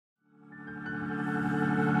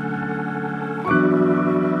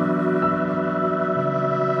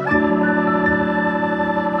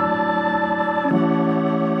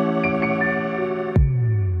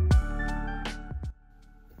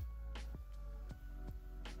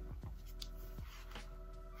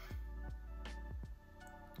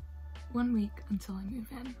1 week until I move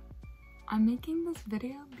in. I'm making this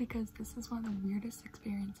video because this is one of the weirdest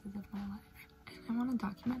experiences of my life, and I want to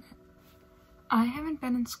document it. I haven't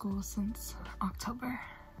been in school since October.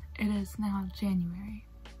 It is now January.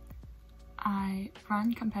 I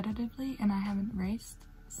run competitively and I haven't raced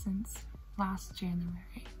since last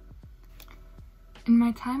January. In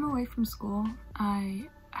my time away from school, I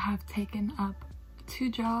have taken up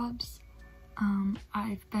 2 jobs.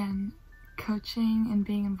 I've been coaching and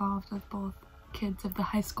being involved with both kids of the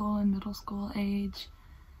high school and middle school age,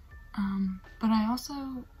 but I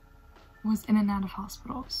also was in and out of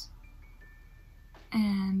hospitals,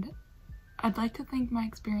 and I'd like to think my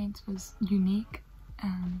experience was unique,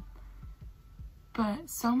 but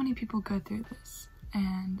so many people go through this,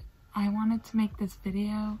 and I wanted to make this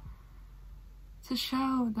video to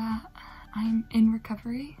show that I'm in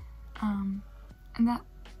recovery, and that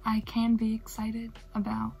I can be excited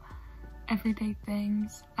about everyday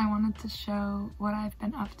things. I wanted to show what I've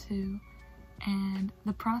been up to and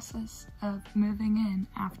the process of moving in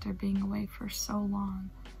after being away for so long.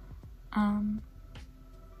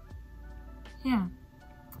 Yeah.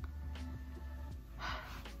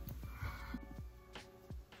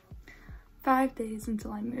 Five days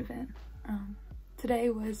until I move in. Today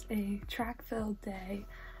was a track-filled day,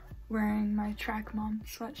 wearing my Track Mom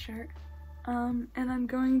sweatshirt. And I'm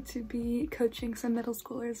going to be coaching some middle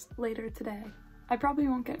schoolers later today. I probably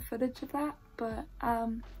won't get footage of that, but I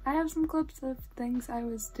have some clips of things I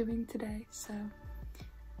was doing today, so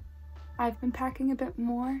I've been packing a bit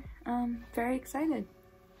more. Very excited.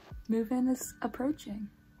 Move-in is approaching.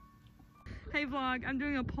 Hey vlog, I'm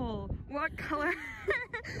doing a poll. What color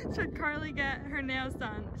should Carly get her nails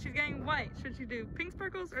done? She's getting white. Should she do pink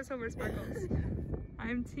sparkles or silver sparkles?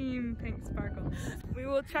 I'm team pink sparkles. We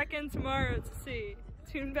will check in tomorrow to see.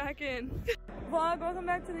 Tune back in. Vlog, welcome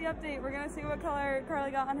back to the update. We're gonna see what color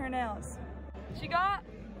Carly got on her nails. She got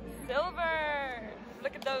silver.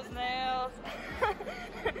 Look at those nails.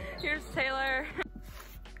 Here's Taylor.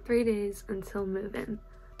 3 days until move-in.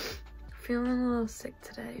 Feeling a little sick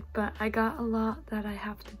today, but I got a lot that I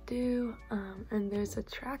have to do, and there's a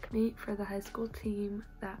track meet for the high school team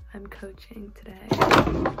that I'm coaching today.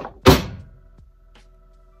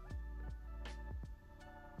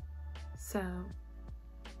 So,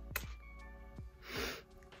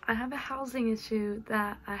 I have a housing issue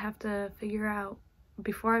that I have to figure out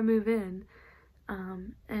before I move in,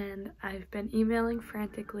 and I've been emailing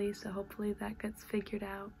frantically, so hopefully that gets figured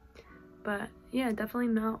out. But yeah,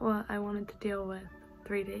 definitely not what I wanted to deal with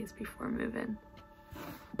 3 days before move-in.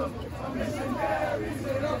 Hi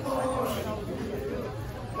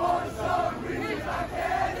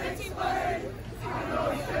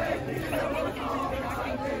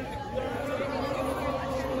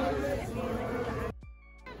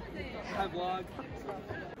vlog.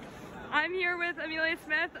 I'm here with Amelia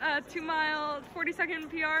Smith, 2 mile,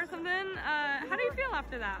 40-second PR or something. How do you feel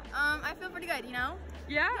after that? I feel pretty good, you know?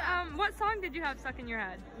 Yeah? What song did you have stuck in your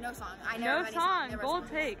head? No song. I never No song. Bold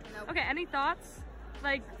take. Nope. Okay, any thoughts?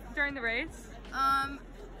 Like, during the race?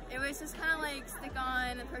 It was just kind of like stick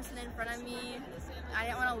on the person in front of me. I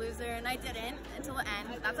didn't want to lose her, and I didn't until the end,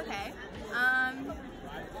 but that's okay.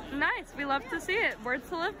 Nice. We love to see it. Words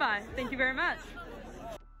to live by. Thank you very much.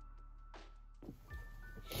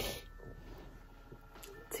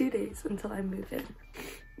 2 days until I move in.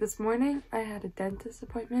 This morning I had a dentist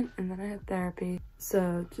appointment and then I had therapy,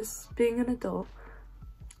 so just being an adult.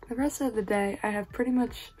 The rest of the day I have pretty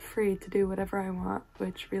much free to do whatever I want,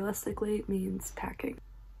 which realistically means packing.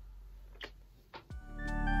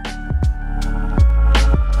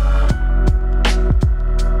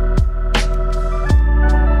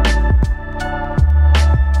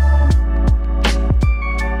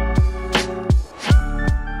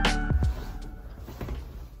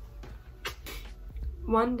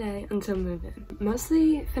 One day until move-in.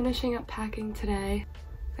 Mostly finishing up packing today.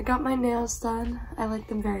 I got my nails done. I like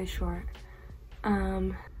them very short.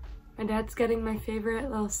 My dad's getting my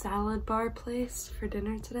favorite little salad bar place for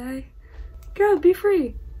dinner today. Go, be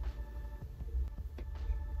free.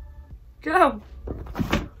 Go.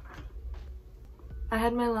 I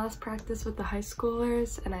had my last practice with the high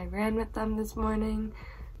schoolers and I ran with them this morning.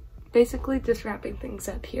 Basically just wrapping things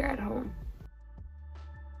up here at home.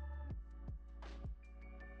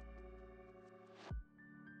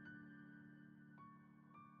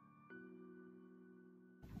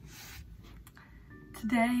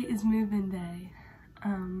 Today is move-in day.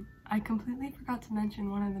 I completely forgot to mention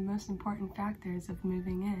one of the most important factors of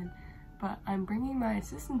moving in, but I'm bringing my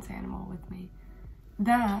assistance animal with me.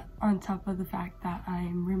 That, on top of the fact that I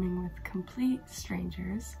am rooming with complete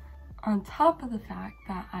strangers, on top of the fact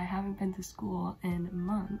that I haven't been to school in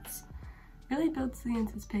months, really builds the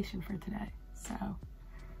anticipation for today. So I'm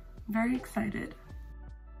very excited.